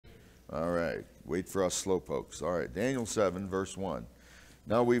All right. Wait for us slowpokes. All right. Daniel 7, verse 1.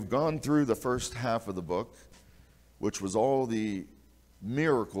 Now we've gone through the first half of the book, which was all the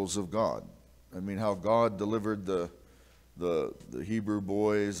miracles of God. I mean, how God delivered the Hebrew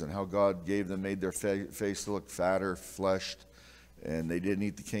boys, and how God made their face to look fatter, fleshed, and they didn't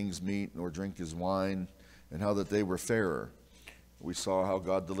eat the king's meat nor drink his wine, and how that they were fairer. We saw how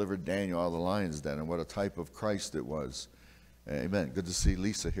God delivered Daniel out of the lion's den, and what a type of Christ it was. Amen. Good to see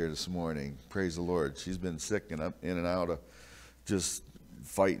Lisa here this morning. Praise the Lord. She's been sick and up in and out of just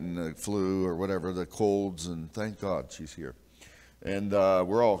fighting the flu or whatever, the colds, and thank God she's here. And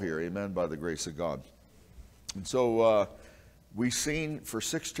we're all here, amen, by the grace of God. And so we've seen for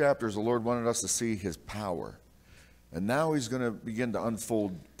 6 chapters, the Lord wanted us to see his power. And now he's going to begin to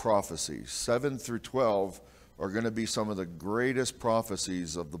unfold prophecies. 7 through 12 are going to be some of the greatest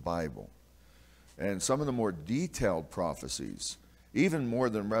prophecies of the Bible. And some of the more detailed prophecies, even more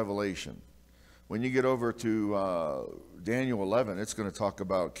than Revelation. When you get over to Daniel 11, it's going to talk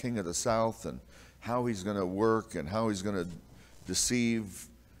about King of the South and how he's going to work and how he's going to deceive.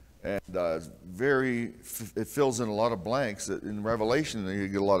 And it fills in a lot of blanks. In Revelation, you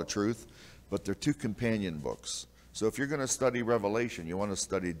get a lot of truth, but they're 2 companion books. So if you're going to study Revelation, you want to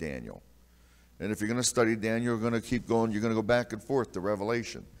study Daniel. And if you're going to study Daniel, you're going to keep going. You're going to go back and forth to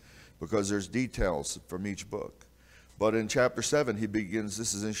Revelation, because there's details from each book. But in chapter 7, he begins,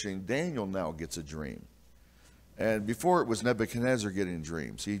 this is interesting, Daniel now gets a dream. And before it was Nebuchadnezzar getting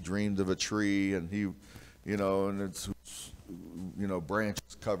dreams. He dreamed of a tree, and he, and its,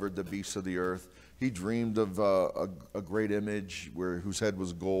 branches covered the beasts of the earth. He dreamed of a great image whose head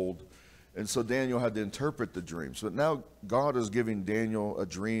was gold. And so Daniel had to interpret the dreams. But now God is giving Daniel a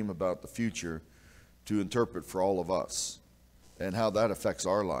dream about the future to interpret for all of us, and how that affects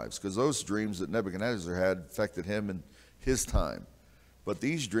our lives. Because those dreams that Nebuchadnezzar had affected him in his time. But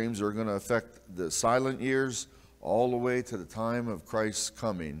these dreams are going to affect the silent years all the way to the time of Christ's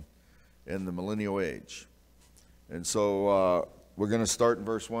coming in the millennial age. And so we're going to start in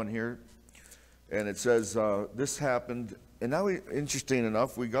verse 1 here. And it says, this happened. And now, interesting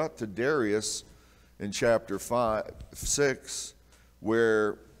enough, we got to Darius in chapter 6,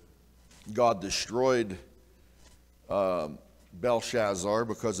 where God destroyed Belshazzar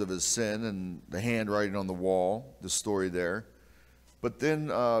because of his sin and the handwriting on the wall, the story there. But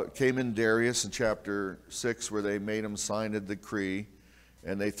then came in Darius in chapter 6, where they made him sign a decree,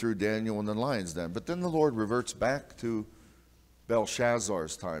 and they threw Daniel in the lion's den. But then the Lord reverts back to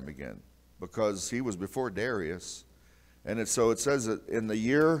Belshazzar's time again, because he was before Darius. And so it says that in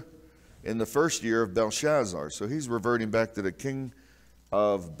the first year of Belshazzar, so he's reverting back to the king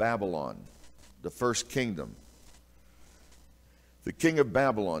of Babylon, the first kingdom. The king of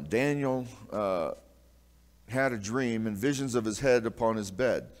Babylon, Daniel had a dream and visions of his head upon his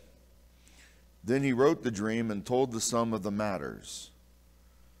bed. Then he wrote the dream and told the sum of the matters.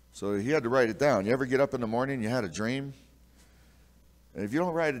 So he had to write it down. You ever get up in the morning and you had a dream? And if you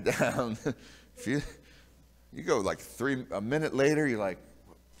don't write it down, if you go like a minute later, you're like,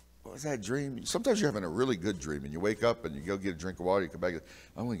 what was that dream? Sometimes you're having a really good dream, and you wake up and you go get a drink of water, you come back,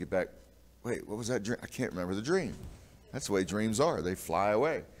 I want to get back. Wait, what was that dream? I can't remember the dream. That's the way dreams are. They fly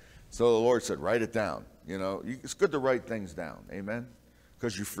away. So the Lord said, write it down. It's good to write things down. Amen?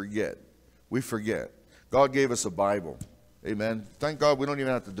 Because you forget. We forget. God gave us a Bible. Amen? Thank God we don't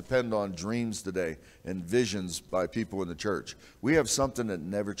even have to depend on dreams today and visions by people in the church. We have something that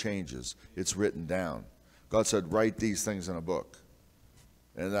never changes. It's written down. God said, write these things in a book.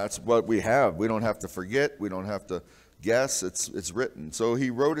 And that's what we have. We don't have to forget. We don't have to guess. It's written. So he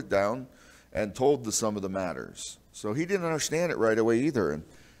wrote it down and told the sum of the matters. So he didn't understand it right away either. And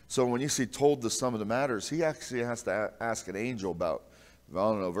so when you see told the sum of the matters, he actually has to ask an angel about, I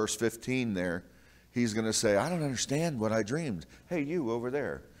don't know, verse 15 there. He's going to say, I don't understand what I dreamed. Hey, you over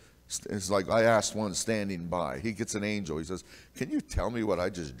there. It's like I asked one standing by. He gets an angel. He says, can you tell me what I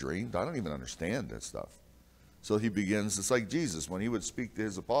just dreamed? I don't even understand that stuff. So he begins, it's like Jesus, when he would speak to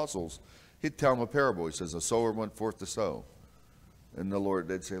his apostles, he'd tell them a parable. He says, a sower went forth to sow. And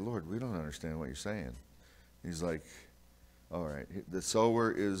they'd say, Lord, we don't understand what you're saying. He's like, all right, the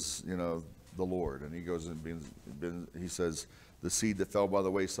sower is, the Lord. And he goes and he says, the seed that fell by the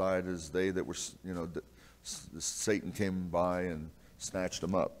wayside is they that were, Satan came by and snatched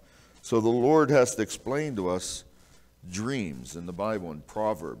them up. So the Lord has to explain to us dreams in the Bible and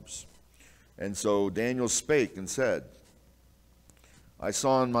Proverbs. And so Daniel spake and said, I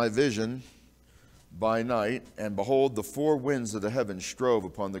saw in my vision by night, and behold, the 4 winds of the heavens strove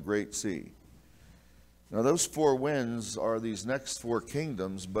upon the great sea. Now those 4 winds are these next 4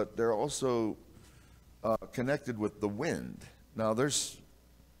 kingdoms, but they're also connected with the wind. Now there's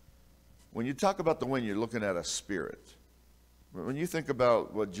when you talk about the wind, you're looking at a spirit. When you think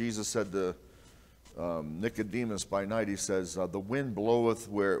about what Jesus said to Nicodemus by night, he says, the wind bloweth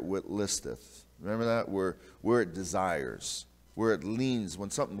where it listeth. Remember that? Where it desires, where it leans. When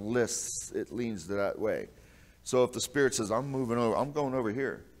something lists, it leans to that way. So if the Spirit says, I'm moving over, I'm going over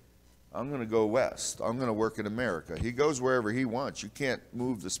here. I'm going to go west. I'm going to work in America. He goes wherever he wants. You can't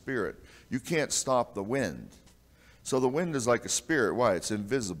move the Spirit. You can't stop the wind. So the wind is like a spirit. Why? It's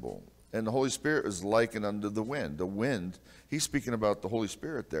invisible. And the Holy Spirit is likened unto the wind. The wind, he's speaking about the Holy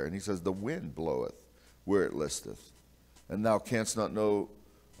Spirit there. And he says, the wind bloweth where it listeth. And thou canst not know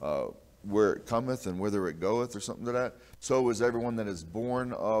where it cometh and whither it goeth, or something to that. So is everyone that is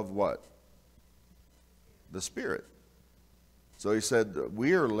born of what? The Spirit. So he said,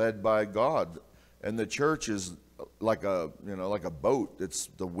 we are led by God. And the church is like a, like a boat. It's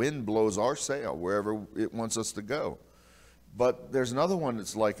the wind blows our sail wherever it wants us to go. But there's another one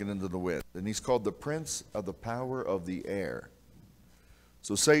that's likened unto the wind, and he's called the prince of the power of the air.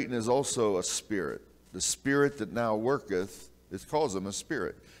 So Satan is also a spirit. The spirit that now worketh, it calls him a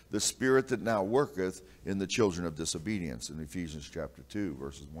spirit. The spirit that now worketh in the children of disobedience in Ephesians chapter 2,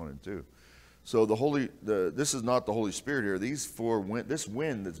 verses 1 and 2. So this is not the Holy Spirit here. This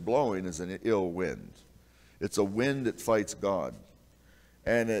wind that's blowing is an ill wind. It's a wind that fights God.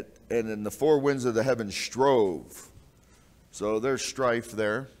 And in the four winds of the heavens strove. So there's strife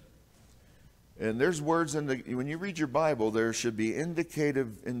there. And there's words when you read your Bible, there should be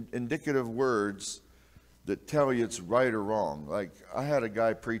indicative words that tell you it's right or wrong. Like I had a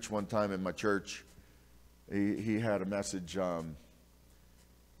guy preach one time in my church. He had a message.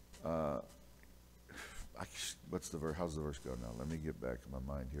 What's the verse? How's the verse go now? Let me get back to my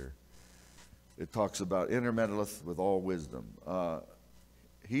mind here. It talks about intermeddleth with all wisdom.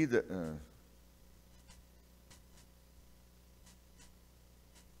 He that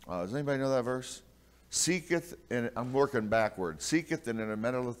does anybody know that verse? Seeketh, and I'm working backwards. Seeketh and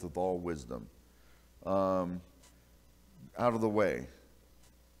intermeddleth with all wisdom. Out of the way.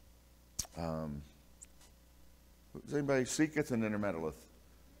 Does anybody seeketh and intermeddleth?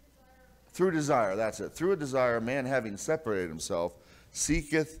 Through desire, that's it. Through a desire, a man having separated himself,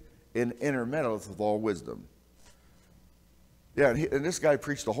 seeketh and intermeddleth with all wisdom. Yeah, and this guy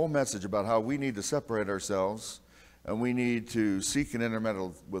preached a whole message about how we need to separate ourselves and we need to seek and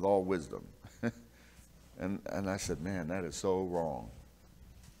intermeddle with all wisdom. and I said, man, that is so wrong.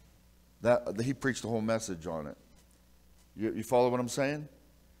 He preached a whole message on it. You follow what I'm saying?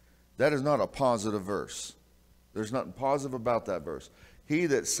 That is not a positive verse. There's nothing positive about that verse. He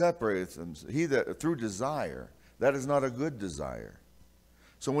that separateth himself, through desire, that is not a good desire.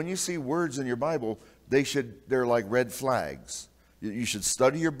 So when you see words in your Bible, they're like red flags. You should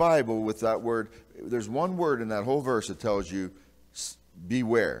study your Bible with that word. There's one word in that whole verse that tells you,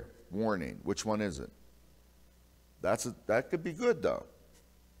 beware, warning. Which one is it? That could be good, though.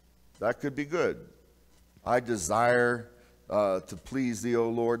 That could be good. I desire to please thee, O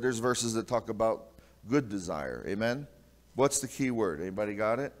Lord. There's verses that talk about good desire. Amen? What's the key word? Anybody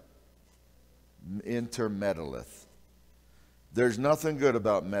got it? Intermeddleth. There's nothing good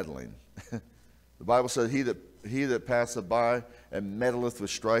about meddling. The Bible says, he that passeth by and meddleth with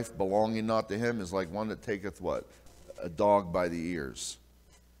strife belonging not to him is like one that taketh what? A dog by the ears.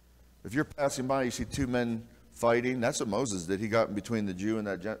 If you're passing by, you see two men fighting. That's what Moses did. He got in between the Jew and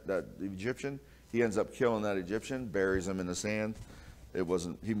that Egyptian. He ends up killing that Egyptian, buries him in the sand.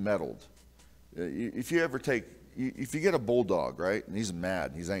 He meddled. If you get a bulldog, right, and he's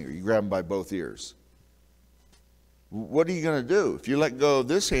mad, he's angry, you grab him by both ears. What are you going to do? If you let go of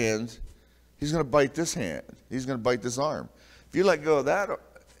this hand, he's going to bite this hand. He's going to bite this arm. If you let go of that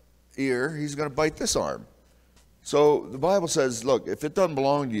ear, he's going to bite this arm. So the Bible says, look, if it doesn't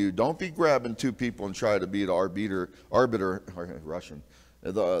belong to you, don't be grabbing two people and try to be the arbiter, Russian,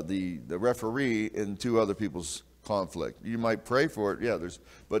 the referee in two other people's conflict. You might pray for it, yeah,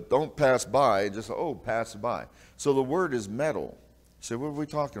 but don't pass by and just, pass by. So the word is meddle. You say, what are we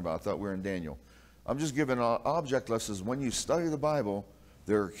talking about? I thought we were in Daniel. I'm just giving object lessons. When you study the Bible,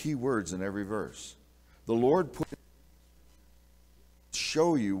 there are key words in every verse. The Lord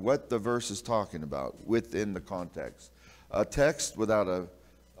show you what the verse is talking about within the context. A text without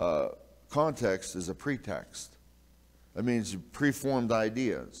a context is a pretext. That means preformed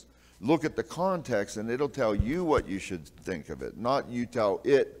ideas. Look at the context and it'll tell you what you should think of it, not you tell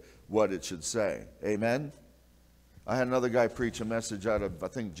it what it should say. Amen? I had another guy preach a message out of, I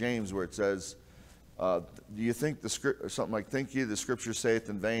think, James, where it says, do you think the script, or something like, think ye the scripture saith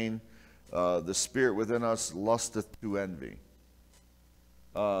in vain, the spirit within us lusteth to envy.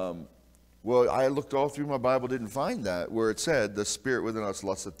 Well, I looked all through my Bible, didn't find that, where it said the spirit within us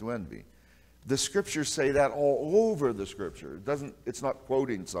lusteth to envy. The scriptures say that all over the scripture. It's not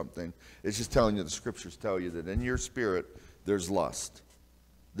quoting something. It's just telling you, the scriptures tell you that in your spirit there's lust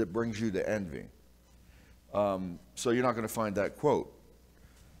that brings you to envy. So you're not going to find that quote.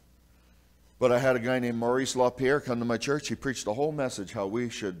 But I had a guy named Maurice LaPierre come to my church. He preached the whole message how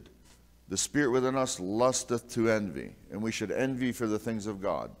the spirit within us lusteth to envy, and we should envy for the things of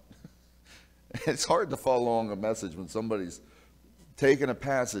God. It's hard to follow along a message when somebody's taking a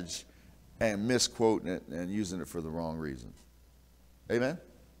passage and misquoting it and using it for the wrong reason. Amen?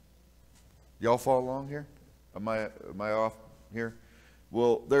 Y'all follow along here? Am I off here?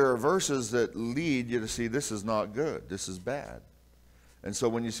 Well, there are verses that lead you to see this is not good. This is bad. And so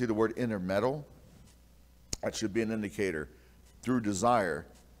when you see the word intermeddle, that should be an indicator. Through desire,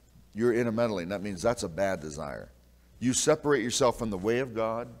 you're intermeddling. That means that's a bad desire. You separate yourself from the way of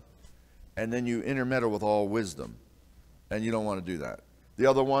God, and then you intermeddle with all wisdom. And you don't want to do that. The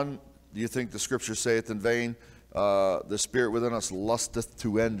other one, do you think the scripture saith in vain, the spirit within us lusteth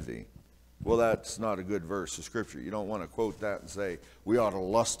to envy? Well, that's not a good verse of scripture. You don't want to quote that and say, we ought to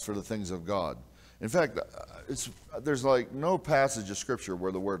lust for the things of God. In fact, there's like no passage of scripture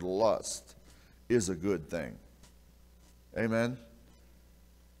where the word lust is a good thing. Amen?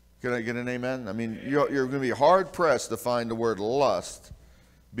 Can I get an amen? I mean, you're going to be hard-pressed to find the word lust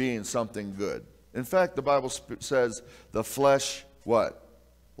being something good. In fact, the Bible says the flesh, what?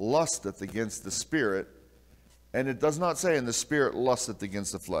 Lusteth against the spirit. And it does not say, and the spirit lusteth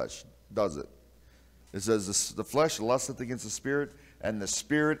against the flesh, does it? It says the flesh lusteth against the spirit, and the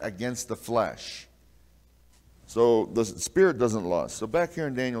spirit against the flesh. So the spirit doesn't lust. So back here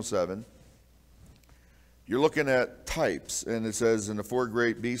in Daniel 7, you're looking at types, and it says, and the four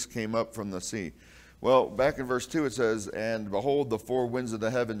great beasts came up from the sea. Well, back in verse 2 it says, and behold, the four winds of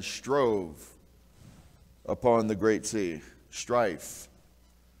the heavens strove upon the great sea. Strife.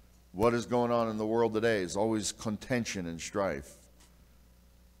 What is going on in the world today is always contention and strife.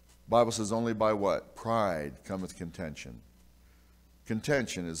 The Bible says only by what? Pride cometh contention.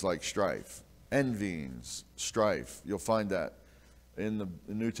 Contention is like strife. Envyings, strife. You'll find that in the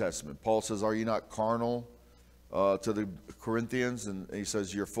New Testament. Paul says, are you not carnal to the Corinthians? And he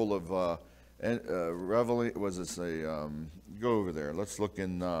says you're full of reveling. Was it say, go over there. Let's look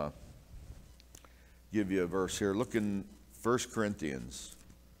in, give you a verse here. Look in 1 Corinthians.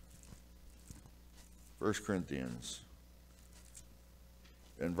 1 Corinthians.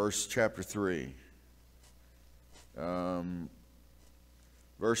 In chapter 3.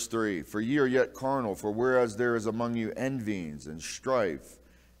 Verse 3, for ye are yet carnal, for whereas there is among you envyings and strife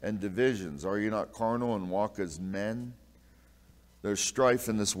and divisions, are ye not carnal and walk as men? There's strife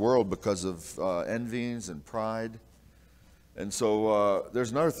in this world because of envyings and pride. And so there's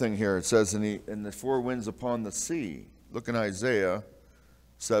another thing here. It says, in the four winds upon the sea. Look in Isaiah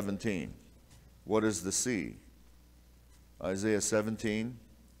 17. What is the sea? Isaiah 17,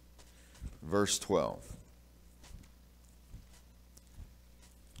 verse 12.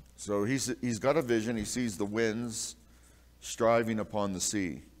 So he's got a vision. He sees the winds striving upon the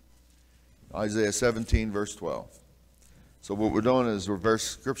sea. Isaiah 17, verse 12. So what we're doing is reverse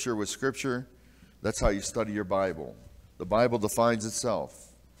scripture with scripture. That's how you study your Bible. The Bible defines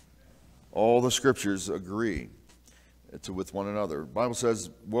itself. All the scriptures agree with one another. The Bible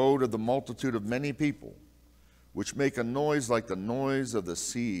says, woe to the multitude of many people, which make a noise like the noise of the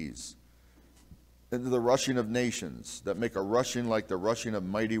seas, and to the rushing of nations, that make a rushing like the rushing of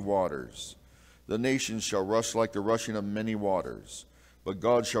mighty waters. The nations shall rush like the rushing of many waters, but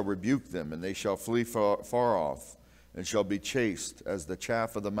God shall rebuke them, and they shall flee far off, and shall be chased as the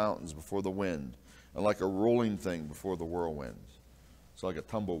chaff of the mountains before the wind, and like a rolling thing before the whirlwind. It's like a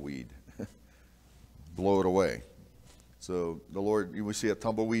tumbleweed. Blow it away. So the Lord, we see a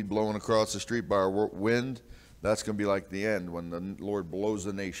tumbleweed blowing across the street by a wind. That's going to be like the end when the Lord blows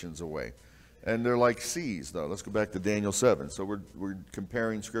the nations away. And they're like seas, though. Let's go back to Daniel 7. So we're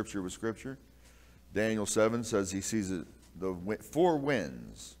comparing Scripture with Scripture. Daniel 7 says he sees the four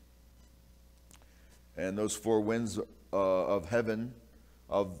winds. And those four winds of heaven,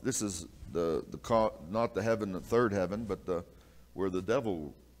 this is not the heaven, the third heaven, but where the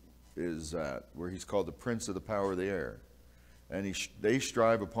devil is at, where he's called the prince of the power of the air. And they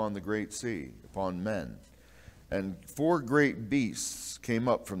strive upon the great sea, upon men. And four great beasts came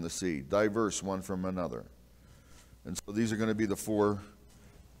up from the sea, diverse one from another. And so these are going to be the four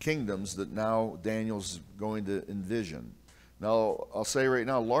kingdoms that now Daniel's going to envision. Now, I'll say right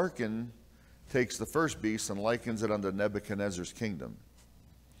now, Larkin takes the first beast and likens it unto Nebuchadnezzar's kingdom.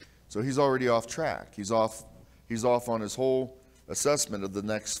 So he's already off track. He's off on his whole assessment of the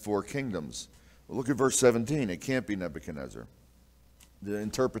next four kingdoms. Well, look at verse 17. It can't be Nebuchadnezzar. The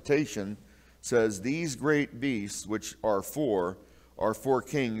interpretation says, these great beasts, which are four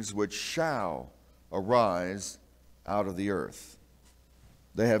kings which shall arise out of the earth.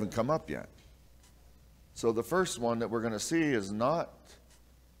 They haven't come up yet. So the first one that we're going to see is not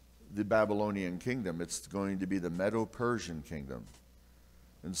the Babylonian kingdom. It's going to be the Medo-Persian kingdom.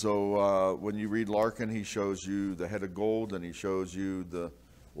 And so when you read Larkin, he shows you the head of gold, and he shows you the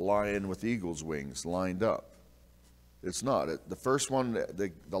lion with eagle's wings lined up. It's not. The first one,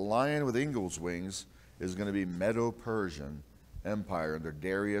 the lion with eagle's wings, is going to be Medo-Persian Empire under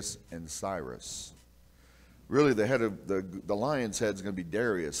Darius and Cyrus. Really, the head of the lion's head is going to be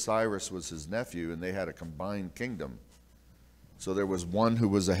Darius. Cyrus was his nephew, and they had a combined kingdom. So there was one who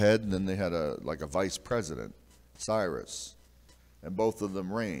was a head, and then they had like a vice president, Cyrus, and both of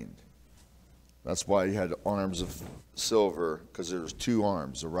them reigned. That's why he had arms of silver, because there was two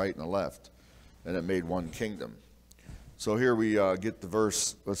arms, a right and a left, and it made one kingdom. So here we get the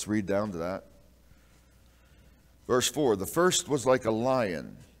verse. Let's read down to that. Verse 4, the first was like a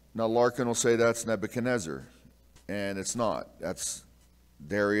lion. Now Larkin will say that's Nebuchadnezzar, and it's not. That's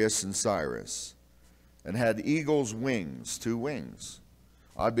Darius and Cyrus. And had eagle's wings, two wings.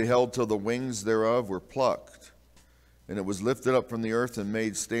 I beheld till the wings thereof were plucked, and it was lifted up from the earth and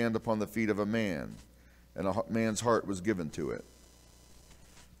made stand upon the feet of a man, and a man's heart was given to it.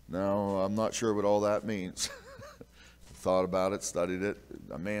 Now, I'm not sure what all that means. Thought about it, studied it,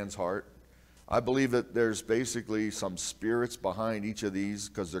 a man's heart. I believe that there's basically some spirits behind each of these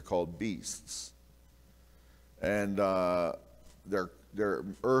because they're called beasts. And they're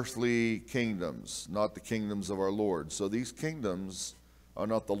earthly kingdoms, not the kingdoms of our Lord. So these kingdoms are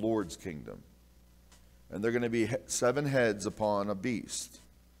not the Lord's kingdom. And they're going to be 7 heads upon a beast.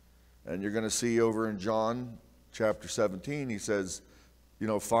 And you're going to see over in John chapter 17, he says,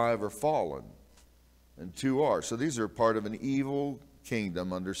 5 are fallen and 2 are. So these are part of an evil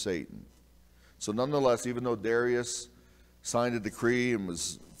kingdom under Satan. So nonetheless, even though Darius signed a decree and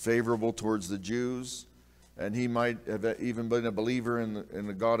was favorable towards the Jews, and he might have even been a believer in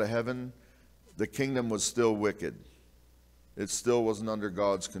the God of heaven, the kingdom was still wicked. It still wasn't under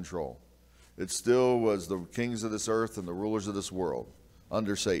God's control. It still was the kings of this earth and the rulers of this world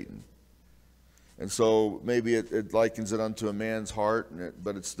under Satan. And so maybe it likens it unto a man's heart,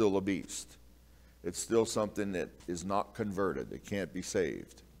 but it's still a beast. It's still something that is not converted. It can't be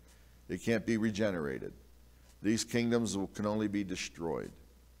saved. It can't be regenerated. These kingdoms can only be destroyed.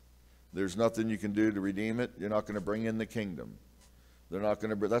 There's nothing you can do to redeem it. You're not going to bring in the kingdom. They're not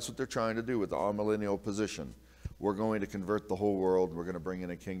going to. That's what they're trying to do with the amillennial position. We're going to convert the whole world. We're going to bring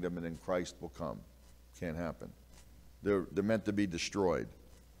in a kingdom, and then Christ will come. Can't happen. They're meant to be destroyed.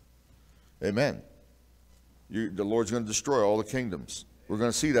 Amen. The Lord's going to destroy all the kingdoms. We're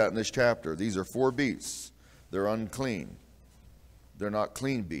going to see that in this chapter. These are 4 beasts. They're unclean. They're not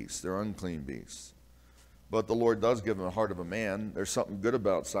clean beasts. They're unclean beasts. But the Lord does give them a heart of a man. There's something good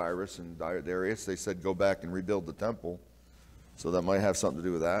about Cyrus and Darius. They said go back and rebuild the temple. So that might have something to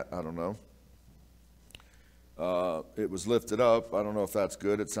do with that. I don't know. It was lifted up. I don't know if that's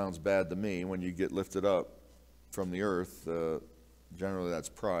good. It sounds bad to me when you get lifted up from the earth. Generally, that's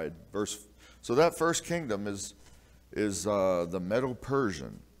pride. So that first kingdom is the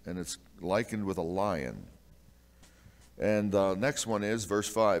Medo-Persian, and it's likened with a lion. And next one is verse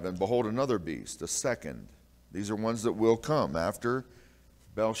 5. And behold, another beast, a second. These are ones that will come after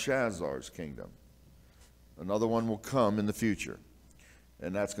Belshazzar's kingdom. Another one will come in the future,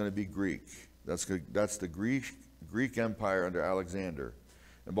 and that's going to be Greek. That's the Greek Empire under Alexander.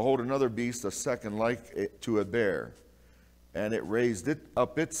 And behold, another beast, a second, like to a bear, and it raised it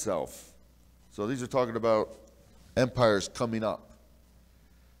up itself. So these are talking about empires coming up.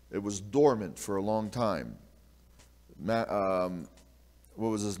 It was dormant for a long time. What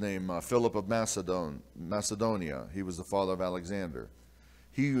was his name? Philip of Macedonia. He was the father of Alexander.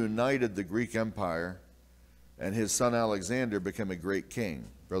 He united the Greek Empire, and his son Alexander became a great king.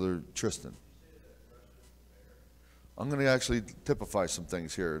 Brother Tristan. I'm going to actually typify some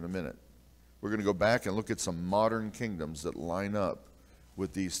things here in a minute. We're going to go back and look at some modern kingdoms that line up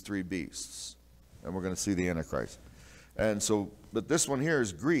with these 3 beasts. And we're going to see the Antichrist. And so, but this one here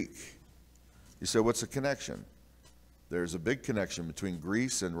is Greek. You say, what's the connection? There's a big connection between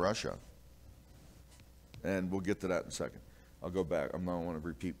Greece and Russia. And we'll get to that in a second. I'll go back. I don't want to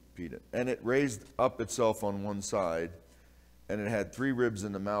repeat it. And it raised up itself on one side, and it had 3 ribs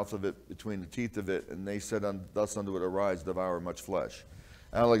in the mouth of it, between the teeth of it, and they said, thus unto it arise, devour much flesh.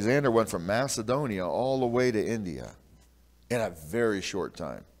 Alexander went from Macedonia all the way to India in a very short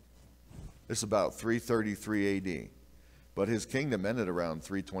time. It's about 333 AD. But his kingdom ended around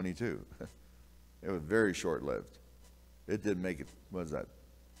 322. It was very short-lived. It didn't make it, what was that,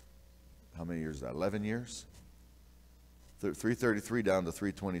 how many years is that? 11 years? 333 down to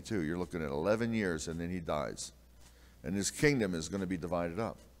 322. You're looking at 11 years, and then he dies. And his kingdom is going to be divided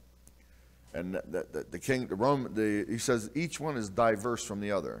up. And he says each one is diverse from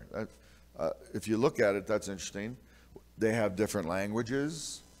the other. If you look at it, that's interesting. They have different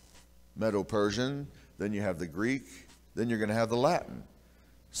languages, Medo-Persian, then you have the Greek, then you're going to have the Latin.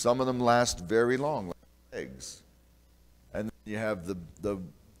 Some of them last very long, like eggs. And then you have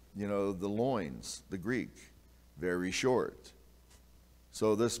the loins, the Greek, very short.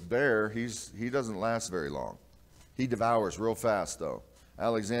 So this bear, he doesn't last very long. He devours real fast, though.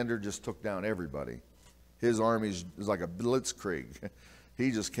 Alexander just took down everybody. His army is like a blitzkrieg.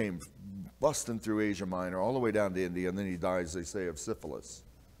 He just came busting through Asia Minor all the way down to India, and then he dies, they say, of syphilis.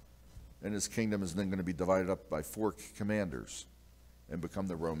 And his kingdom is then going to be divided up by 4 commanders and become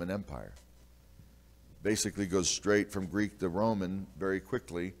the Roman Empire. Basically goes straight from Greek to Roman very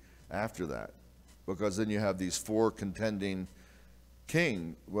quickly after that, because then you have these 4 contending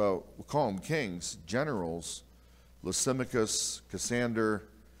we'll call them kings, generals, Lysimachus, Cassander,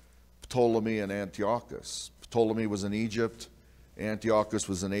 Ptolemy, and Antiochus. Ptolemy was in Egypt. Antiochus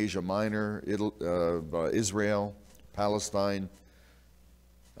was in Asia Minor, Israel, Palestine.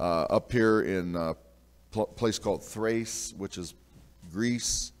 Up here in a place called Thrace, which is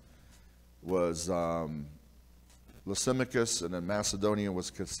Greece, was Lysimachus, and then Macedonia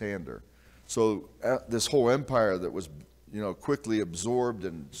was Cassander. So this whole empire that was, quickly absorbed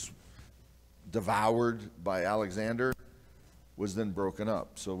and devoured by Alexander was then broken up.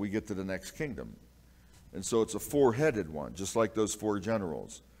 So we get to the next kingdom. And so it's a 4-headed one, just like those 4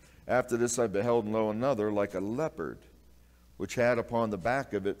 generals. After this I beheld, and lo, another like a leopard, which had upon the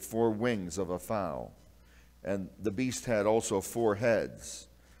back of it 4 wings of a fowl. And the beast had also 4 heads,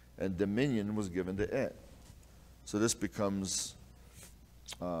 and dominion was given to it. So this becomes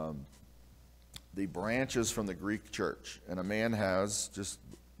the branches from the Greek church. And a man has just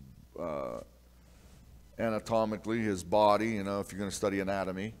anatomically his body, if you're going to study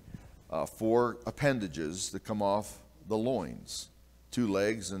anatomy, 4 appendages that come off the loins, 2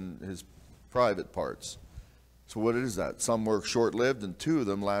 legs and his private parts. So what is that? Some were short-lived, and 2 of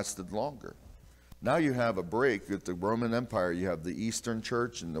them lasted longer. Now you have a break at the Roman Empire. You have the Eastern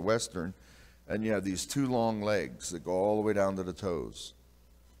Church and the Western, and you have these 2 long legs that go all the way down to the toes.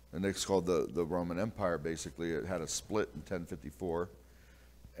 And it's called the Roman Empire, basically. It had a split in 1054,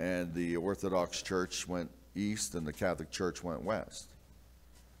 and the Orthodox Church went east, and the Catholic Church went west.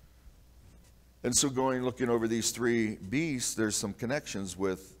 And so looking over these 3 beasts, there's some connections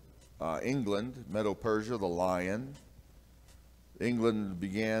with England, Medo-Persia, the lion. England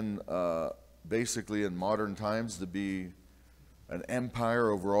began basically in modern times to be an empire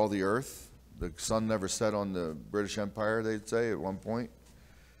over all the earth. The sun never set on the British Empire, they'd say, at one point.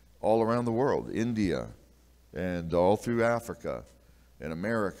 All around the world, India, and all through Africa and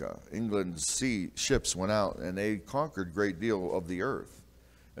America. England's ships went out, and they conquered a great deal of the earth.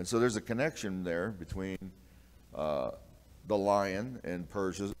 And so there's a connection there between the lion and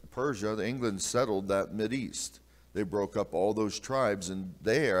Persia. The England settled that Mideast. They broke up all those tribes, and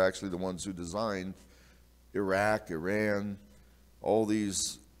they are actually the ones who designed Iraq, Iran, all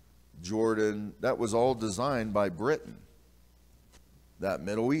these, Jordan. That was all designed by Britain, that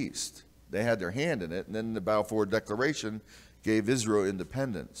Middle East. They had their hand in it, and then the Balfour Declaration gave Israel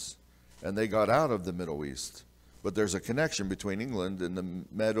independence, and they got out of the Middle East. But there's a connection between England and the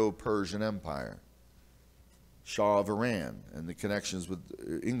Medo-Persian Empire, Shah of Iran, and the connections with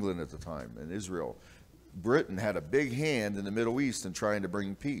England at the time and Israel. Britain had a big hand in the Middle East in trying to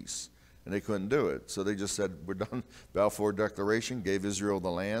bring peace, and they couldn't do it. So they just said, we're done. Balfour Declaration gave Israel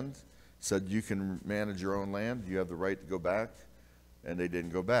the land, said you can manage your own land, you have the right to go back, and they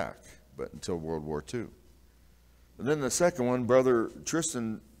didn't go back, but until World War II. And then the second one, Brother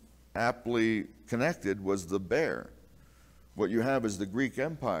Tristan aptly connected, was the bear. What you have is the Greek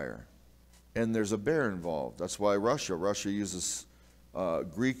Empire, and there's a bear involved. That's why Russia uses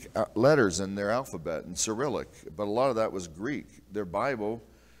Greek letters in their alphabet and Cyrillic, but a lot of that was Greek. Their Bible,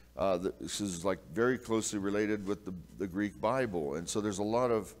 this is like very closely related with the Greek Bible, and so there's a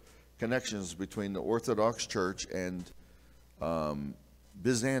lot of connections between the Orthodox Church and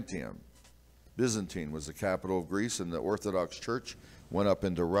Byzantium. Byzantine was the capital of Greece, and the Orthodox Church went up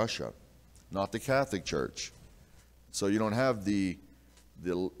into Russia, not the Catholic Church. So you don't have the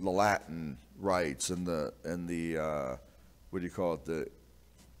Latin rites and the what do you call it, the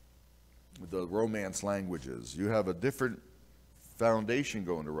Romance languages. You have a different foundation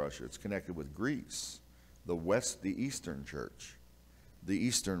going to Russia. It's connected with Greece, the Eastern Church, the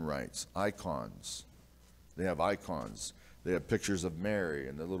Eastern rites, icons. They have icons. They have pictures of Mary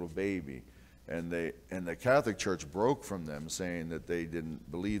and the little baby. And the Catholic Church broke from them, saying that they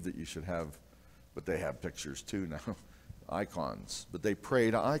didn't believe that you should have, but they have pictures too now, icons. But they pray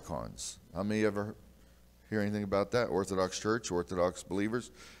to icons. How many ever hear anything about that? Orthodox Church, Orthodox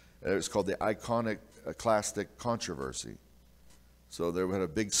believers. It's called the iconoclastic controversy. So they had a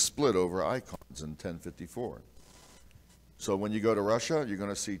big split over icons in 1054. So when you go to Russia, you're going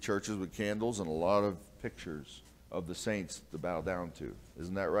to see churches with candles and a lot of pictures of the saints to bow down to.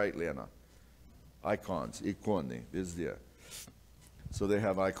 Isn't that right, Lena? Icons, ikoni, vizdia. So they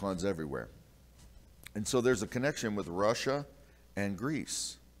have icons everywhere. And so there's a connection with Russia and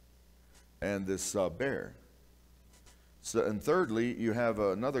Greece and this bear. So, and thirdly, you have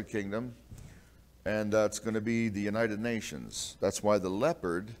another kingdom, and it's going to be the United Nations. That's why the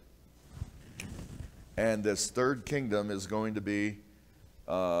leopard and this third kingdom is going to be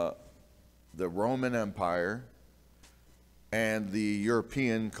the Roman Empire and the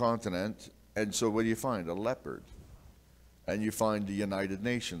European continent. And so what do you find? A leopard. And you find the United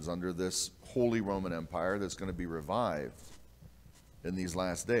Nations under this Holy Roman Empire that's going to be revived in these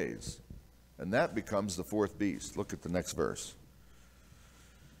last days. And that becomes the fourth beast. Look at the next verse.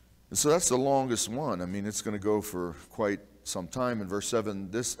 And so that's the longest one. I mean, it's going to go for quite some time. In verse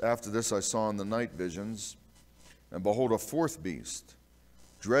 7, after this I saw in the night visions, and behold, a fourth beast,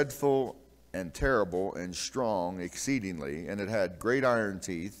 dreadful and terrible and strong exceedingly, and it had great iron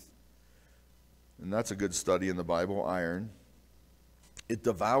teeth. And that's a good study in the Bible, iron. It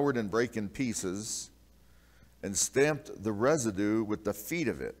devoured and brake in pieces, and stamped the residue with the feet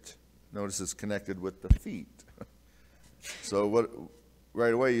of it. Notice it's connected with the feet. So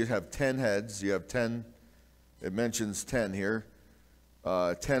right away you have 10 heads. You have 10, it mentions 10 here,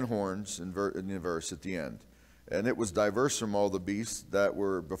 10 horns in the verse at the end. And it was diverse from all the beasts that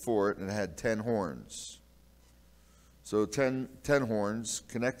were before it, and it had 10 horns. So 10 horns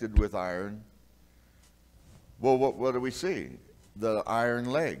connected with iron. Well, what do we see? The iron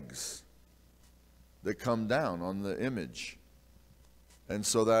legs that come down on the image. And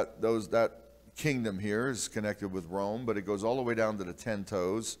so that kingdom here is connected with Rome, but it goes all the way down to the 10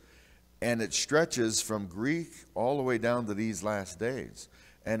 toes, and it stretches from Greek all the way down to these last days.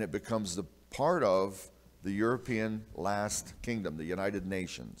 And it becomes the part of the European last kingdom, the United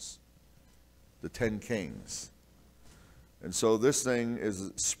Nations, the 10 kings. And so this thing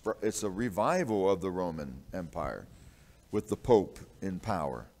it's a revival of the Roman Empire with the Pope in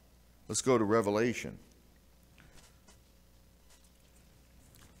power. Let's go to Revelation.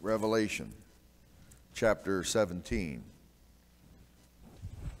 Revelation chapter 17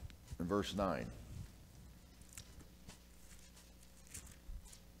 and verse 9.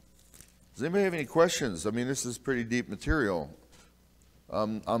 Does anybody have any questions? I mean, this is pretty deep material.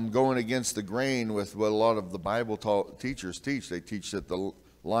 I'm going against the grain with what a lot of the Bible teachers teach. They teach that the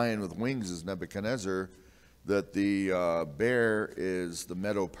lion with wings is Nebuchadnezzar, that the bear is the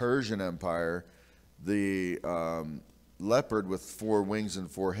Medo-Persian Empire, the leopard with 4 wings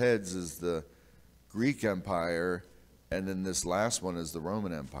and 4 heads is the Greek Empire, and then this last one is the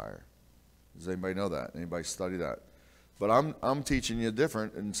Roman Empire. Does anybody know that? Anybody study that? But I'm teaching you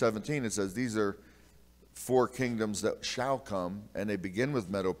different. In 17 it says these are 4 kingdoms that shall come, and they begin with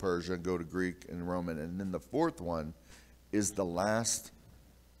Medo-Persia and go to Greek and Roman, and then the 4th one is the last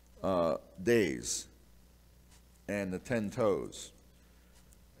days and the 10 toes.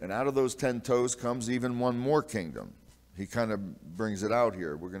 And out of those 10 toes comes even one more kingdom. He kind of brings it out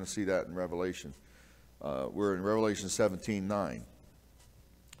here. We're going to see that in Revelation. We're in Revelation 17:9.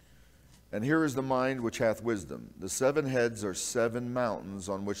 And here is the mind which hath wisdom. The 7 heads are 7 mountains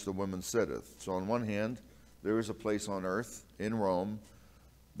on which the woman sitteth. So on one hand, there is a place on earth in Rome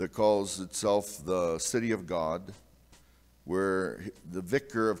that calls itself the city of God, where the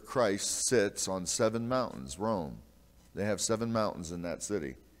vicar of Christ sits on 7 mountains, Rome. They have 7 mountains in that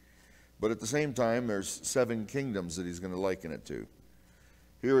city. But at the same time, there's 7 kingdoms that he's going to liken it to.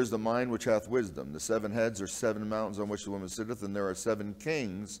 Here is the mind which hath wisdom. The 7 heads are 7 mountains on which the woman sitteth, and there are 7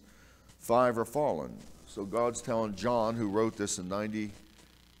 kings. 5 are fallen. So God's telling John, who wrote this in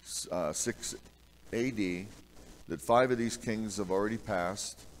 96 AD, that 5 of these kings have already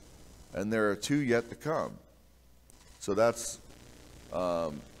passed, and there are 2 yet to come. So that's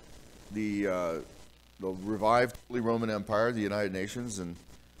the revived Holy Roman Empire, the United Nations, and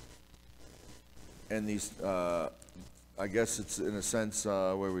these, I guess it's in a sense, where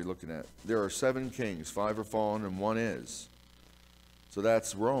are we looking at? There are 7 kings, 5 are fallen, and 1 is. So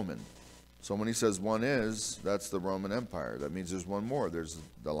that's Roman. So when he says 1 is, that's the Roman Empire. That means there's 1 more. There's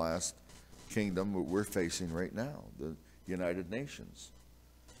the last kingdom we're facing right now, the United Nations.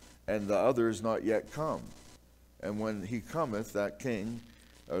 And the other is not yet come. And when he cometh, that king,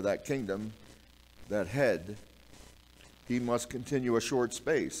 or that kingdom, that head, he must continue a short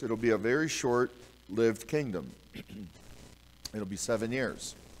space. It'll be a very short-lived kingdom. It'll be 7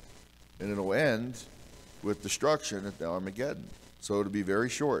 years. And it'll end with destruction at the Armageddon. So it'll be very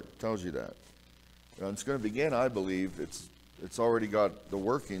short. It tells you that. And it's going to begin, I believe, it's already got the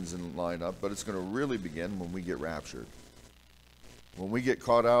workings in line up, but it's going to really begin when we get raptured. When we get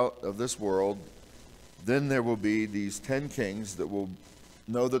caught out of this world, then there will be these 10 kings that will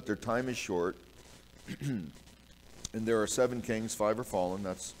know that their time is short. And there are 7 kings, 5 are fallen.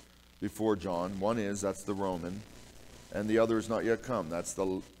 That's before John. One is, that's the Roman. And the other is not yet come. That's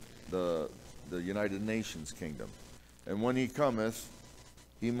the United Nations kingdom. And when he cometh,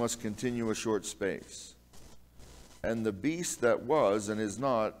 he must continue a short space. And the beast that was and is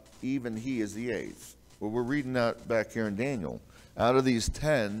not, even he is the 8th. Well, we're reading that back here in Daniel. Out of these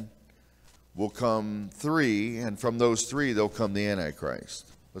 10 will come 3, and from those 3 there'll come the Antichrist.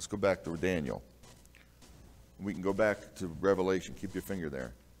 Let's go back to Daniel. We can go back to Revelation. Keep your finger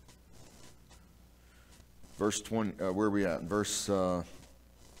there. Verse 20, where are we at? Verse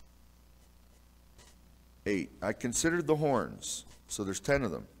 8. I considered the horns. So there's 10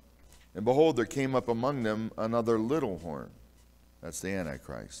 of them. And behold, there came up among them another little horn. That's the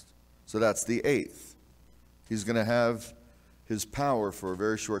Antichrist. So that's the 8th. He's going to have his power for a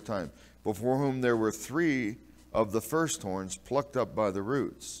very short time. Before whom there were 3 of the first horns plucked up by the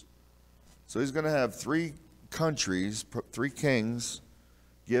roots. So he's going to have 3 countries, 3 kings,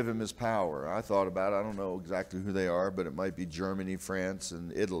 give him his power. I thought about it. I don't know exactly who they are, but it might be Germany, France,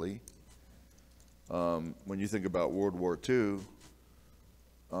 and Italy. When you think about World War II,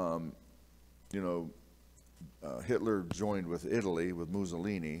 Hitler joined with Italy, with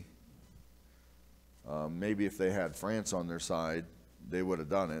Mussolini. Maybe if they had France on their side, they would have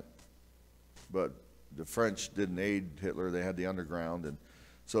done it. But the French didn't aid Hitler. They had the underground. And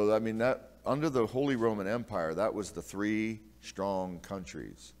so, I mean, that under the Holy Roman Empire, that was the 3 strong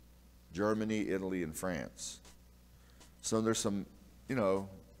countries: Germany, Italy, and France. So there's some,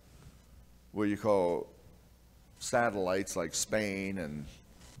 what you call satellites like Spain and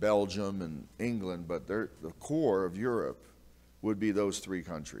Belgium and England, but the core of Europe would be those 3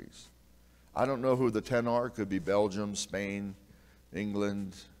 countries. I don't know who the 10 are. It could be Belgium, Spain,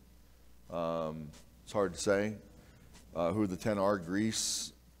 England. It's hard to say who the 10 are,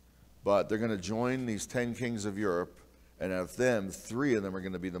 Greece. But they're going to join these 10 kings of Europe, and of them, 3 of them are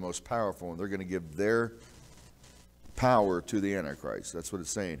going to be the most powerful, and they're going to give their power to the Antichrist. That's what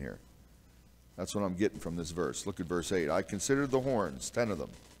it's saying here. That's what I'm getting from this verse. Look at verse 8. I considered the horns, 10 of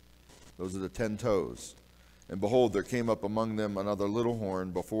them. Those are the 10 toes. And behold, there came up among them another little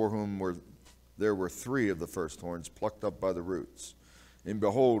horn, before whom there were 3 of the first horns plucked up by the roots. And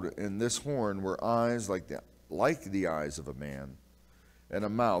behold, in this horn were eyes like the eyes of a man, and a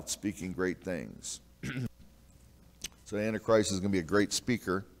mouth speaking great things. So the Antichrist is going to be a great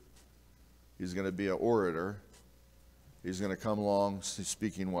speaker. He's going to be an orator. He's going to come along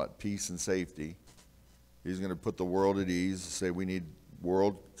speaking what? Peace and safety. He's going to put the world at ease, say we need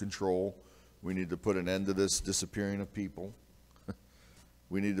world control. We need to put an end to this disappearing of people.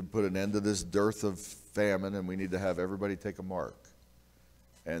 We need to put an end to this dearth of famine, and we need to have everybody take a mark.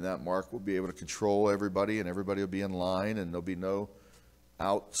 And that mark will be able to control everybody, and everybody will be in line, and there'll be no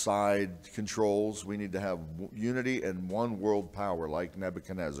outside controls. We need to have unity and one world power, like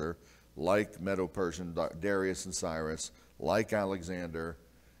Nebuchadnezzar, like Medo-Persian, Darius and Cyrus, like Alexander,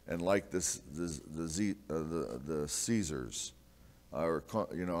 and like the Caesars,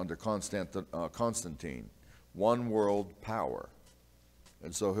 under Constantine. One world power.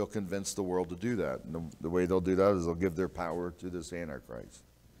 And so he'll convince the world to do that. And the way they'll do that is they'll give their power to this Antichrist.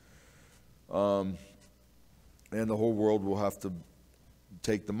 And the whole world will have to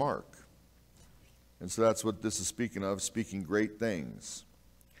take the mark. And so that's what this is speaking of, speaking great things.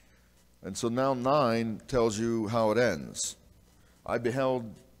 And so now 9 tells you how it ends. I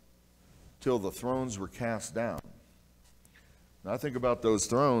beheld till the thrones were cast down. Now I think about those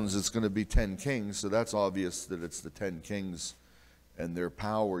thrones, it's going to be 10 kings, so that's obvious that it's the 10 kings and their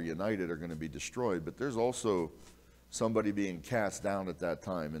power united are going to be destroyed. But there's also somebody being cast down at that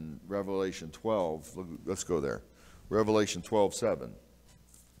time. In Revelation 12, let's go there. Revelation 12:7.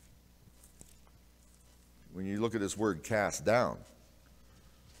 When you look at this word cast down,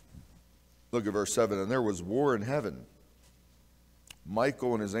 look at verse 7. And there was war in heaven.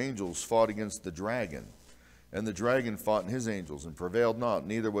 Michael and his angels fought against the dragon. And the dragon fought and his angels and prevailed not,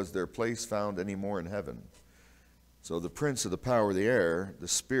 neither was their place found any more in heaven. So the prince of the power of the air, the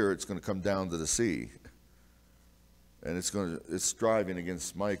spirit's going to come down to the sea. And it's striving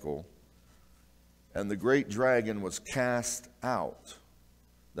against Michael. And the great dragon was cast out.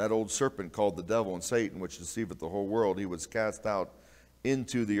 That old serpent called the devil and Satan, which deceiveth the whole world, he was cast out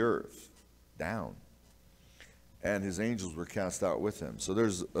into the earth, down. And his angels were cast out with him. So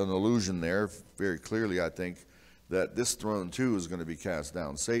there's an allusion there, very clearly, I think, that this throne too is going to be cast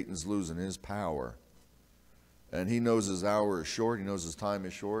down. Satan's losing his power. And he knows his hour is short. He knows his time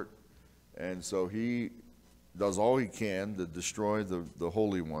is short. And so he does all he can to destroy the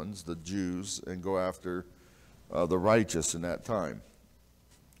holy ones, the Jews, and go after the righteous in that time.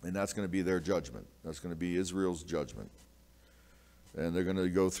 And that's going to be their judgment. That's going to be Israel's judgment. And they're going to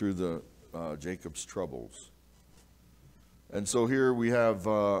go through the Jacob's troubles. And so here we have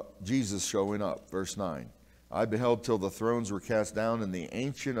Jesus showing up, verse 9. I beheld till the thrones were cast down, and the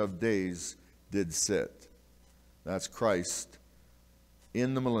Ancient of Days did sit. That's Christ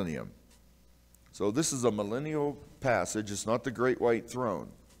in the millennium. So this is a millennial passage. It's not the great white throne.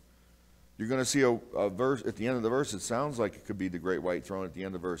 You're going to see a verse at the end of the verse. It sounds like it could be the great white throne. At the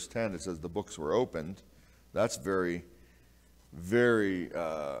end of verse 10, it says the books were opened. That's very, very,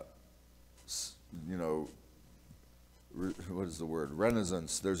 what is the word?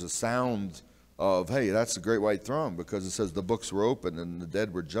 Renaissance. There's a sound of, hey, that's the great white throne, because it says the books were opened and the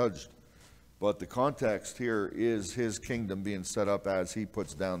dead were judged. But the context here is his kingdom being set up as he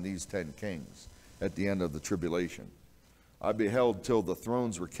puts down these 10 kings at the end of the tribulation. I beheld till the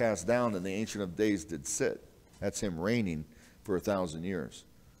thrones were cast down, and the Ancient of Days did sit. That's him reigning for 1,000 years.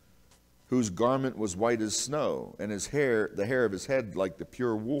 Whose garment was white as snow, and his hair, the hair of his head like the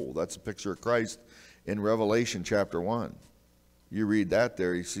pure wool. That's a picture of Christ in Revelation chapter 1. You read that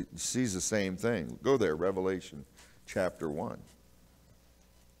there, he sees the same thing. Go there, Revelation chapter 1.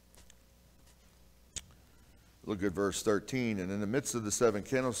 Look at verse 13. And in the midst of the 7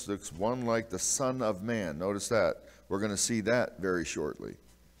 candlesticks, one like the Son of Man. Notice that. We're going to see that very shortly.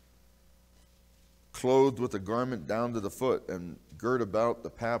 Clothed with a garment down to the foot, and girt about the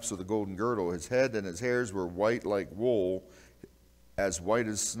paps of the golden girdle. His head and his hairs were white like wool, as white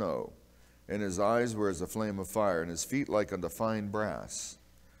as snow. And his eyes were as a flame of fire, and his feet like unto fine brass,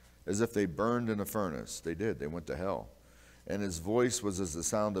 as if they burned in a furnace. They did. They went to hell. And his voice was as the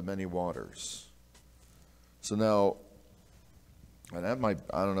sound of many waters. So now, and that might,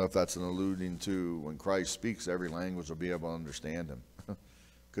 I don't know if that's an alluding to when Christ speaks, every language will be able to understand him.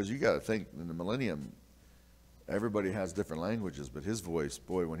 Because you got to think, in the millennium, everybody has different languages, but his voice,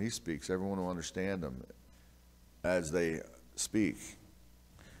 boy, when he speaks, everyone will understand him as they speak.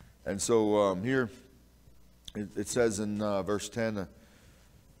 And so here, it says in verse 10,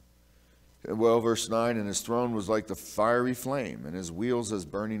 verse 9, and his throne was like the fiery flame, and his wheels as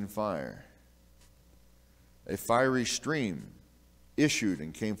burning fire. A fiery stream issued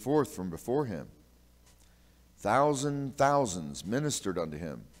and came forth from before him. Thousands ministered unto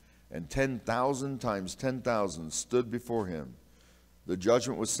him, and 10,000 times 10,000 stood before him. The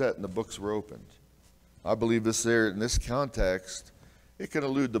judgment was set, and the books were opened. I believe this there, in this context, it can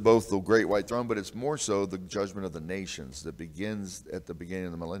allude to both the great white throne, but it's more so the judgment of the nations that begins at the beginning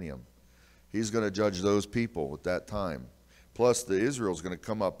of the millennium. He's going to judge those people at that time. Plus, the Israel's going to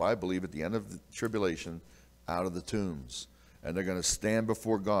come up, I believe, at the end of the tribulation, out of the tombs. And they're going to stand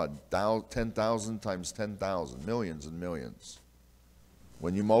before God, 10,000 times 10,000, millions and millions.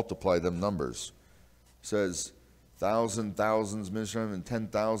 When you multiply them numbers, it says thousands ministered, and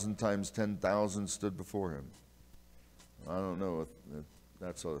 10,000 times 10,000 stood before him. I don't know if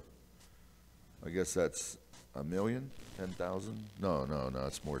that's I guess that's a million, 10,000? No,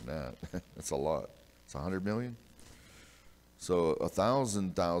 it's more than that. That's a lot. It's 100 million. So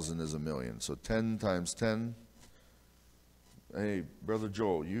 1,000,000 is a million. So 10 times 10. Hey, Brother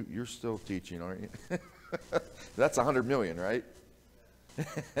Joel, you're still teaching, aren't you? That's 100 million, right?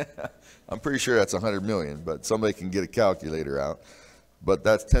 I'm pretty sure that's 100 million, but somebody can get a calculator out. But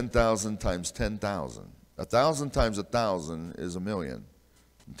that's 10,000 times 10,000. 1,000 times 1,000 is a million.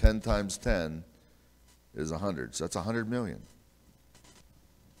 10 times 10 is 100. So that's 100 million.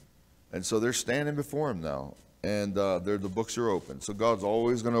 And so they're standing before him now. And the books are open. So God's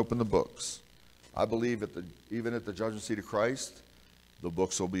always going to open the books. I believe even at the judgment seat of Christ, the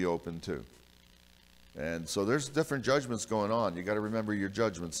books will be open too. And so there's different judgments going on. You got to remember your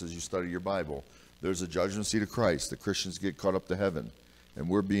judgments as you study your Bible. There's a judgment seat of Christ. The Christians get caught up to heaven, and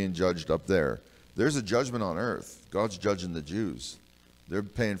we're being judged up there. There's a judgment on earth. God's judging the Jews. They're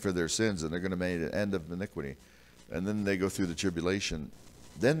paying for their sins, and they're going to make an end of iniquity. And then they go through the tribulation.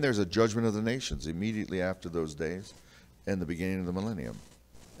 Then there's a judgment of the nations immediately after those days and the beginning of the millennium.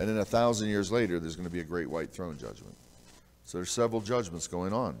 And then 1,000 years later, there's going to be a great white throne judgment. So there's several judgments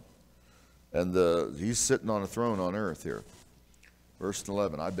going on. And he's sitting on a throne on earth here. Verse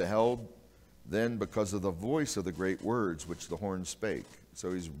 11, I beheld, then because of the voice of the great words which the horn spake.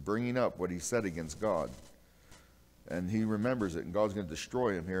 So he's bringing up what he said against God. And he remembers it, and God's going to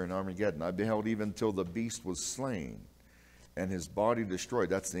destroy him here in Armageddon. I beheld even till the beast was slain, and his body destroyed.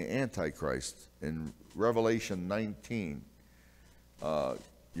 That's the Antichrist. In Revelation 19,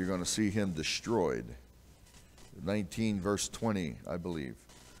 you're going to see him destroyed. 19 verse 20, I believe.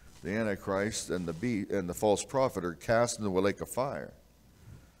 The Antichrist and the false prophet are cast into a lake of fire.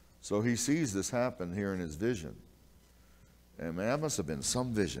 So he sees this happen here in his vision. And man, that must have been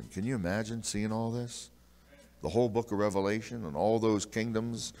some vision. Can you imagine seeing all this? The whole book of Revelation and all those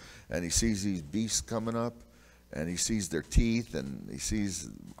kingdoms, and he sees these beasts coming up, and he sees their teeth, and he sees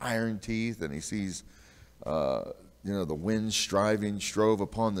iron teeth, and he sees the wind strove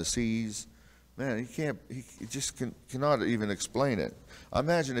upon the seas. Man, he just cannot even explain it. I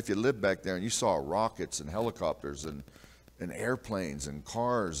imagine if you lived back there and you saw rockets and helicopters and airplanes and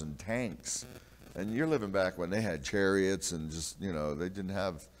cars and tanks, and you're living back when they had chariots and just, they didn't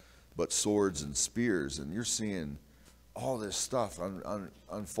have but swords and spears, and you're seeing all this stuff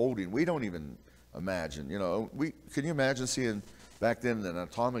unfolding. We don't even imagine, can you imagine seeing back then an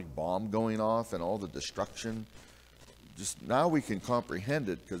atomic bomb going off and all the destruction? Just now we can comprehend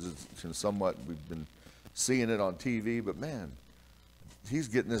it because it's somewhat, we've been seeing it on TV, but man, he's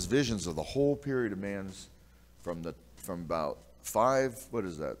getting his visions of the whole period of man's from about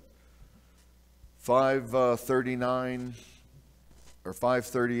 539 or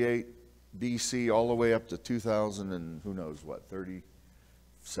 538 BC all the way up to 2000 and who knows what,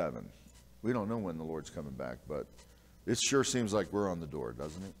 37. We don't know when the Lord's coming back, but it sure seems like we're on the door,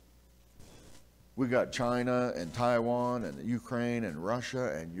 doesn't it? We got China and Taiwan and Ukraine and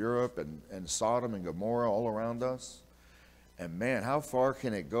Russia and Europe and Sodom and Gomorrah all around us. And man, how far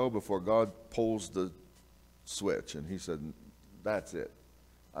can it go before God pulls the switch? And he said, that's it.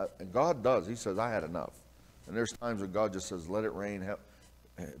 And God does. He says, I had enough. And there's times when God just says, let it rain,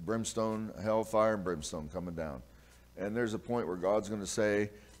 brimstone, hellfire and brimstone coming down. And there's a point where God's going to say,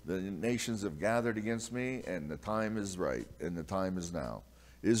 the nations have gathered against me, and the time is right, and the time is now.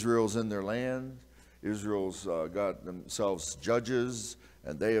 Israel's in their land. Israel's got themselves judges,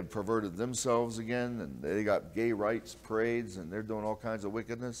 and they have perverted themselves again, and they got gay rights parades, and they're doing all kinds of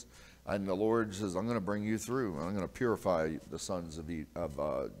wickedness. And the Lord says, I'm going to bring you through. I'm going to purify the sons of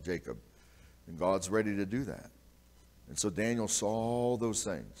Jacob. And God's ready to do that. And so Daniel saw all those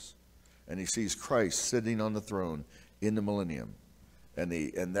things. And he sees Christ sitting on the throne in the millennium. And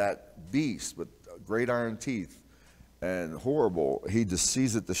that beast with great iron teeth and horrible, he just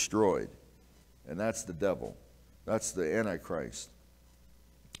sees it destroyed. And that's the devil. That's the Antichrist.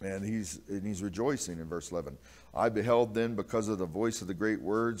 And he's rejoicing in verse 11. I beheld then, because of the voice of the great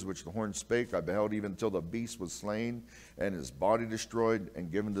words which the horn spake, I beheld even till the beast was slain, and his body destroyed,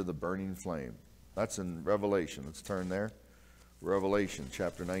 and given to the burning flame. That's in Revelation. Let's turn there. Revelation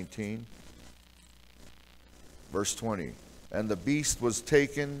chapter 19, verse 20. And the beast was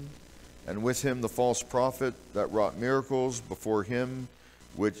taken, and with him the false prophet that wrought miracles before him,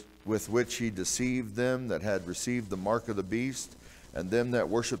 with which he deceived them that had received the mark of the beast, and them that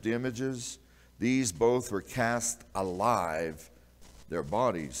worshipped the images. These both were cast alive, their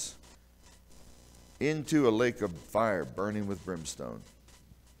bodies, into a lake of fire burning with brimstone.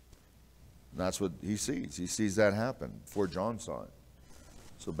 And that's what he sees. He sees that happen before John saw it.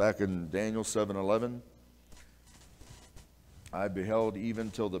 So back in Daniel 7:11, I beheld even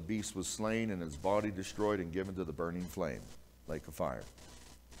till the beast was slain, and his body destroyed and given to the burning flame, lake of fire.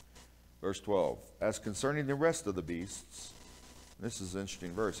 Verse 12, as concerning the rest of the beasts, this is an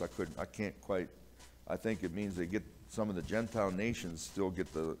interesting verse. I think it means they get some of the Gentile nations still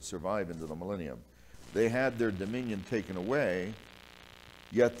get to survive into the millennium. They had their dominion taken away,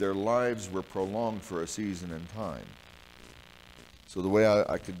 yet their lives were prolonged for a season and time. So the way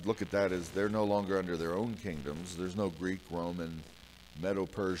I could look at that is they're no longer under their own kingdoms. There's no Greek, Roman,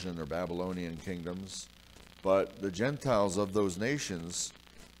 Medo-Persian, or Babylonian kingdoms. But the Gentiles of those nations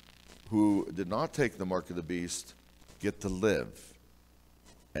who did not take the mark of the beast get to live.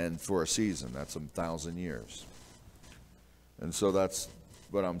 And for a season, that's 1,000 years. And so that's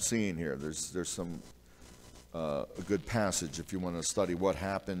what I'm seeing here. There's some a good passage if you want to study what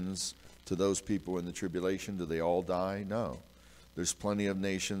happens to those people in the tribulation. Do they all die? No. There's plenty of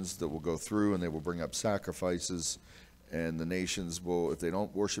nations that will go through, and they will bring up sacrifices, and the nations will, if they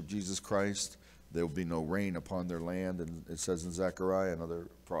don't worship Jesus Christ, there will be no rain upon their land. And it says in Zechariah and other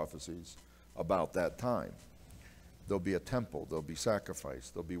prophecies about that time. There'll be a temple, there'll be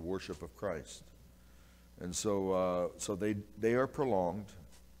sacrifice, there'll be worship of Christ. And so they are prolonged.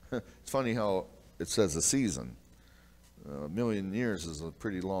 It's funny how it says a season. A million years is a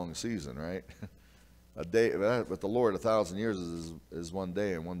pretty long season, right? A day with the Lord, 1,000 years is one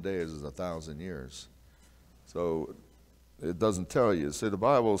day, and one day is 1,000 years. So it doesn't tell you. See, the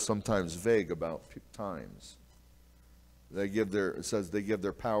Bible is sometimes vague about times. It says they give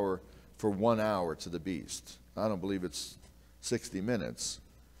their power for 1 hour to the beast. I don't believe it's 60 minutes,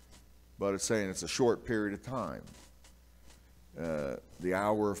 but it's saying it's a short period of time. The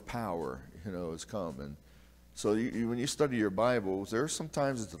hour of power, has come. And so when you study your Bible, there's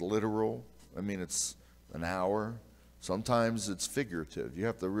sometimes it's literal. I mean, it's an hour. Sometimes it's figurative. You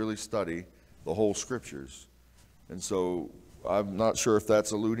have to really study the whole scriptures. And so I'm not sure if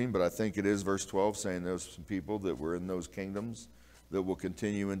that's alluding, but I think it is verse 12 saying there's some people that were in those kingdoms that will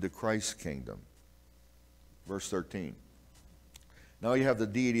continue into Christ's kingdom. Verse 13. Now you have the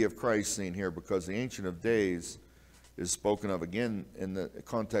deity of Christ seen here, because the Ancient of Days is spoken of again in the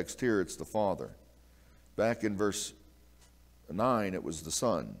context here. It's the Father. Back in verse 9, it was the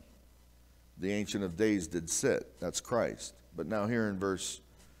Son. The Ancient of Days did sit. That's Christ. But now here in verse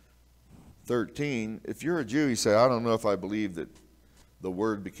 13, if you're a Jew, you say, I don't know if I believe that the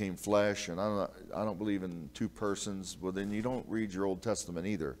Word became flesh, and I don't believe in two persons. Well, then you don't read your Old Testament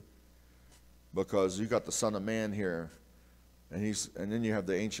either, because you got the Son of Man here, and then you have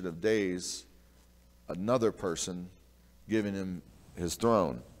the Ancient of Days, another person giving him his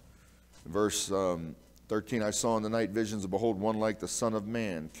throne. Verse 13, I saw in the night visions, and behold, one like the Son of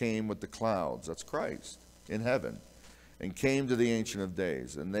Man came with the clouds. That's Christ in heaven, and came to the Ancient of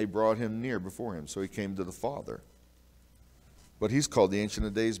Days, and they brought him near before him. So he came to the Father. But he's called the Ancient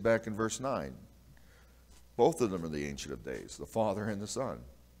of Days back in verse 9. Both of them are the Ancient of Days, the Father and the Son.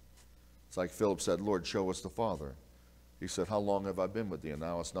 It's like Philip said, Lord, show us the Father. He said, how long have I been with thee, and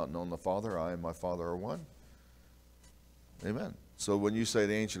thou hast not known the Father? I and my Father are one. Amen. So when you say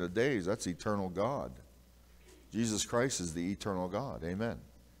the Ancient of Days, that's eternal God. Jesus Christ is the eternal God. Amen.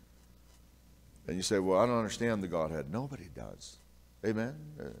 And you say, well, I don't understand the Godhead. Nobody does. Amen.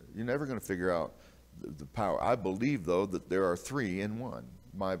 You're never going to figure out the power. I believe, though, that there are three in one.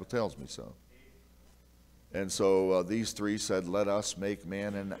 The Bible tells me so. And so these three said, let us make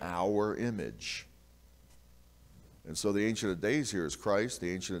man in our image. And so the Ancient of Days here is Christ.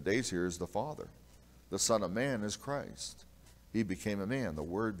 The Ancient of Days here is the Father. The Son of Man is Christ. He became a man. The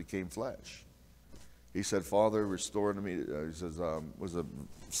Word became flesh. He said, Father, restore unto me. He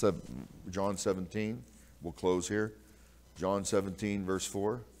says, John 17. We'll close here. John 17, verse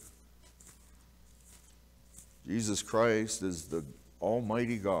 4. Jesus Christ is the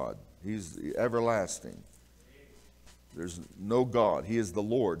Almighty God. He's the everlasting. There's no God. He is the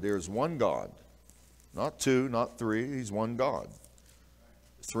Lord. There is one God. Not two, not three. He's one God.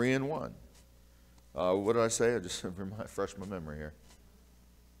 Three in one. What did I say? I just refresh my memory here.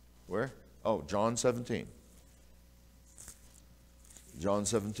 Where? Oh, John 17. John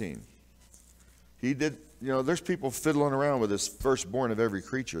 17. He did, there's people fiddling around with this firstborn of every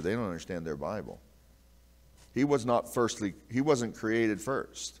creature. They don't understand their Bible. He wasn't created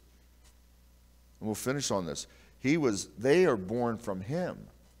first. And we'll finish on this. They are born from him.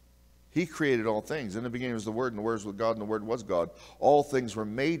 He created all things. In the beginning was the Word, and the Word was with God, and the Word was God. All things were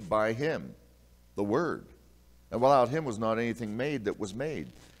made by him, the And without him was not anything made that was made.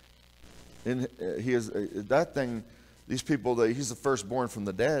 And he is that thing. These people, he's the firstborn from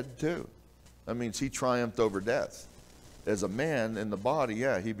the dead too. That means he triumphed over death. As a man in the body,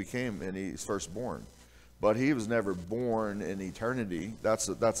 yeah, he became, and he's firstborn. But he was never born in eternity. That's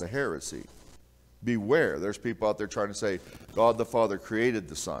a heresy. Beware. There's people out there trying to say God the Father created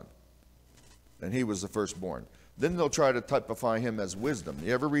the Son, and he was the firstborn. Then they'll try to typify him as wisdom.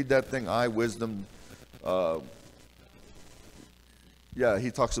 You ever read that thing, I, wisdom? Yeah,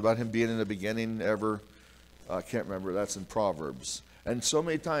 he talks about him being in the beginning ever. I can't remember. That's in Proverbs. And so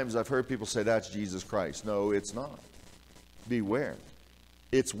many times I've heard people say that's Jesus Christ. No, it's not. Beware.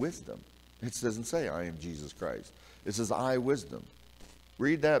 It's wisdom. It doesn't say I am Jesus Christ. It says I, wisdom.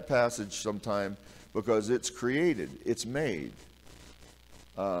 Read that passage sometime, because it's created. It's made.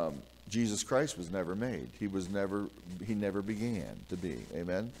 Jesus Christ was never made. He never began to be.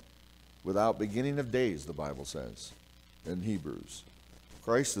 Amen? Without beginning of days, the Bible says in Hebrews.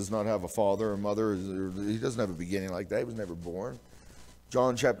 Christ does not have a father or mother. He doesn't have a beginning like that. He was never born.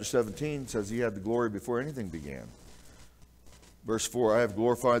 John chapter 17 says he had the glory before anything began. Verse 4, I have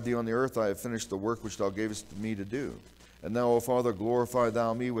glorified thee on the earth. I have finished the work which thou gavest me to do. And now, O Father, glorify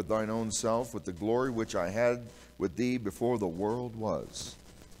thou me with thine own self, with the glory which I had with thee before the world was.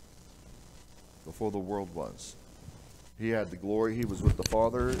 Before the world was. He had the glory. He was with the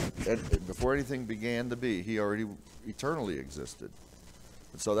Father. And before anything began to be, he already eternally existed.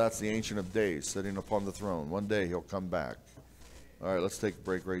 And so that's the Ancient of Days sitting upon the throne. One day he'll come back. All right, let's take a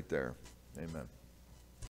break right there. Amen.